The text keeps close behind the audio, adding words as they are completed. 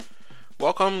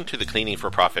Welcome to the Cleaning for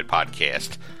Profit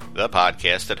podcast, the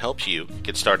podcast that helps you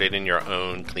get started in your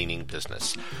own cleaning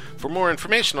business. For more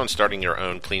information on starting your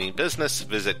own cleaning business,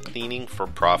 visit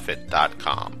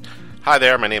cleaningforprofit.com. Hi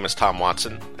there, my name is Tom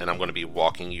Watson, and I'm going to be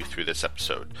walking you through this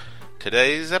episode.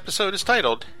 Today's episode is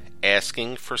titled,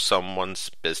 Asking for Someone's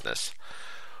Business.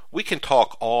 We can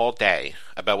talk all day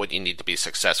about what you need to be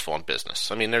successful in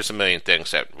business. I mean, there's a million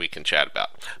things that we can chat about.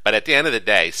 But at the end of the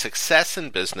day, success in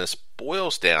business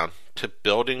boils down to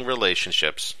building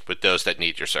relationships with those that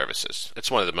need your services. It's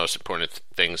one of the most important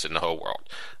things in the whole world.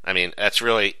 I mean, that's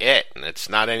really it. And it's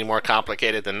not any more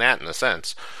complicated than that in a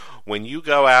sense. When you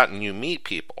go out and you meet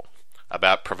people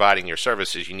about providing your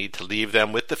services, you need to leave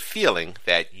them with the feeling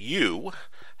that you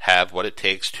have what it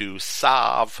takes to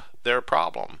solve their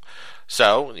problem.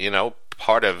 So,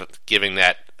 part of giving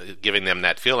them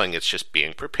that feeling is just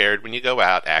being prepared when you go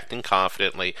out, acting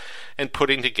confidently, and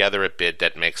putting together a bid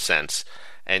that makes sense,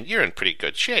 and you're in pretty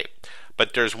good shape.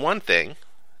 But there's one thing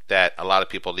that a lot of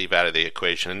people leave out of the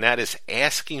equation, and that is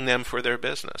asking them for their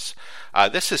business.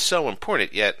 This is so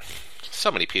important, yet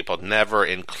so many people never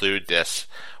include this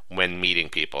when meeting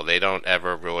people. They don't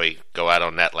ever really go out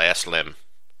on that last limb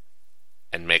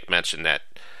and make mention that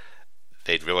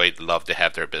they'd really love to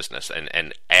have their business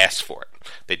and ask for it.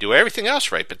 They do everything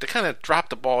else right, but they kind of drop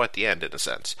the ball at the end in a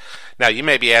sense. Now, you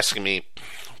may be asking me,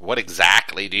 what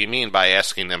exactly do you mean by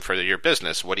asking them for your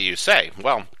business? What do you say?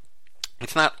 Well,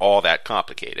 it's not all that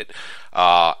complicated,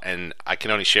 and I can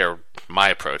only share my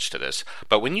approach to this.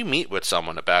 But when you meet with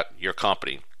someone about your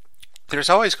company,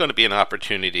 there's always going to be an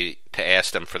opportunity to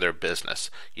ask them for their business.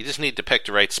 You just need to pick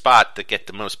the right spot to get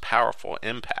the most powerful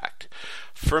impact.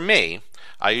 For me,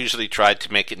 I usually tried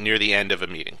to make it near the end of a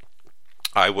meeting.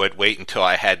 I would wait until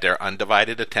I had their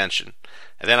undivided attention,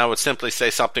 and then I would simply say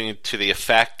something to the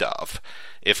effect of,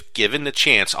 if given the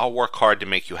chance, I'll work hard to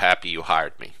make you happy you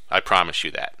hired me. I promise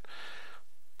you that.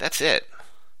 That's it.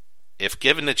 If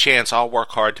given the chance, I'll work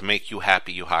hard to make you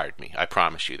happy you hired me. I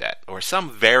promise you that. Or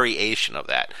some variation of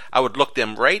that. I would look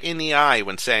them right in the eye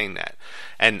when saying that.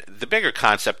 And the bigger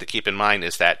concept to keep in mind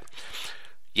is that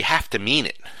you have to mean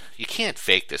it. You can't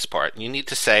fake this part. You need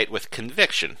to say it with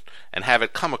conviction and have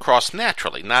it come across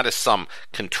naturally, not as some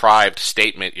contrived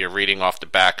statement you're reading off the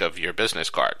back of your business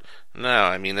card. No,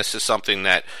 I mean, this is something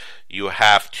that you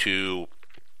have to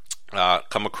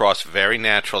come across very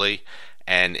naturally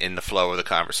and in the flow of the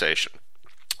conversation.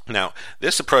 Now,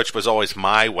 this approach was always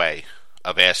my way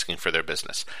of asking for their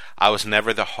business. I was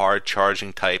never the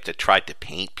hard-charging type that tried to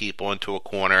paint people into a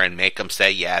corner and make them say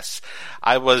yes.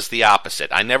 I was the opposite.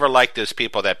 I never liked those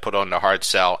people that put on the hard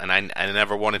sell, and I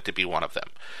never wanted to be one of them.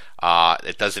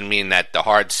 It doesn't mean that the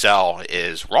hard sell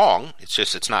is wrong. It's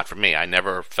just it's not for me. I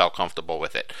never felt comfortable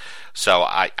with it. So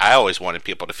I always wanted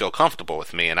people to feel comfortable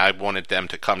with me, and I wanted them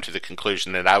to come to the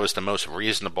conclusion that I was the most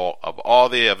reasonable of all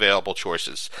the available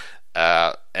choices.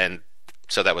 And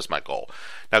so that was my goal.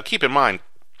 Now, keep in mind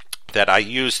that I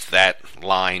used that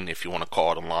line, if you want to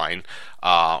call it a line,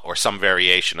 or some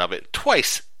variation of it,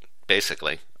 twice,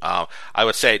 basically. I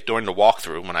would say during the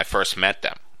walkthrough when I first met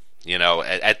them,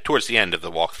 towards the end of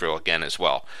the walkthrough again as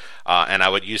well. And I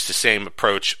would use the same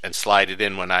approach and slide it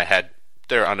in when I had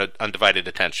their undivided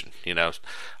attention.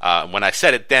 When I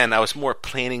said it then, I was more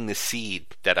planting the seed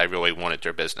that I really wanted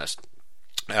their business.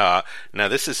 Now,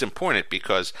 this is important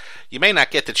because you may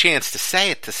not get the chance to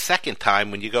say it the second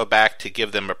time when you go back to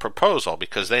give them a proposal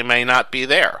because they may not be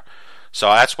there. So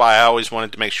that's why I always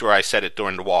wanted to make sure I said it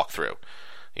during the walkthrough,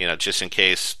 just in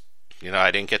case,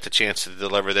 I didn't get the chance to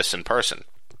deliver this in person,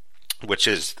 which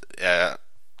is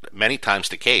many times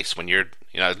the case when you're,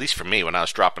 at least for me, when I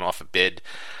was dropping off a bid.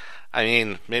 I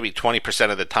mean, maybe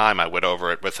 20% of the time I went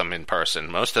over it with them in person.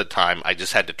 Most of the time I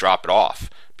just had to drop it off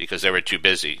because they were too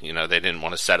busy. They didn't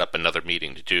want to set up another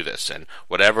meeting to do this. And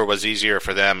whatever was easier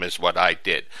for them is what I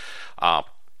did.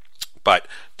 But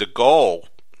the goal,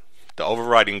 the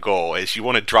overriding goal, is you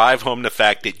want to drive home the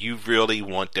fact that you really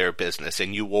want their business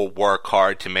and you will work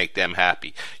hard to make them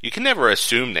happy. You can never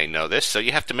assume they know this, so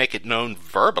you have to make it known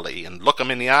verbally and look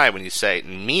them in the eye when you say it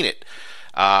and mean it.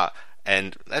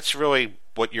 And that's really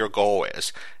what your goal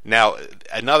is. Now,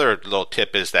 another little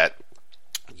tip is that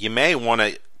you may want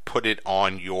to put it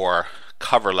on your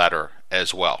cover letter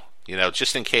as well.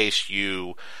 Just in case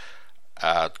you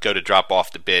go to drop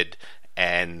off the bid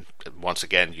and once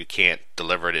again you can't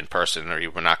deliver it in person or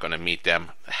you're not going to meet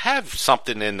them, have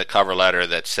something in the cover letter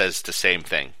that says the same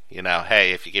thing.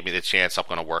 Hey, if you give me the chance, I'm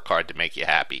going to work hard to make you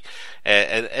happy.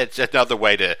 And it's another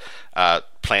way to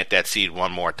plant that seed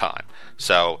one more time.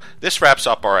 So this wraps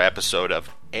up our episode of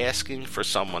Asking for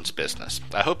Someone's Business.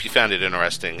 I hope you found it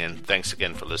interesting, and thanks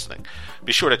again for listening.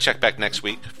 Be sure to check back next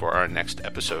week for our next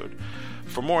episode.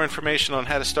 For more information on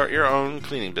how to start your own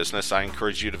cleaning business, I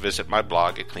encourage you to visit my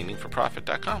blog at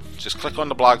cleaningforprofit.com. Just click on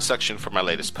the blog section for my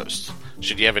latest posts.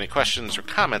 Should you have any questions or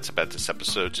comments about this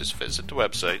episode, just visit the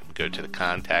website and go to the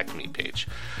Contact Me page.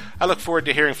 I look forward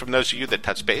to hearing from those of you that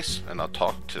touch base, and I'll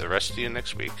talk to the rest of you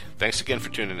next week. Thanks again for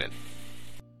tuning in.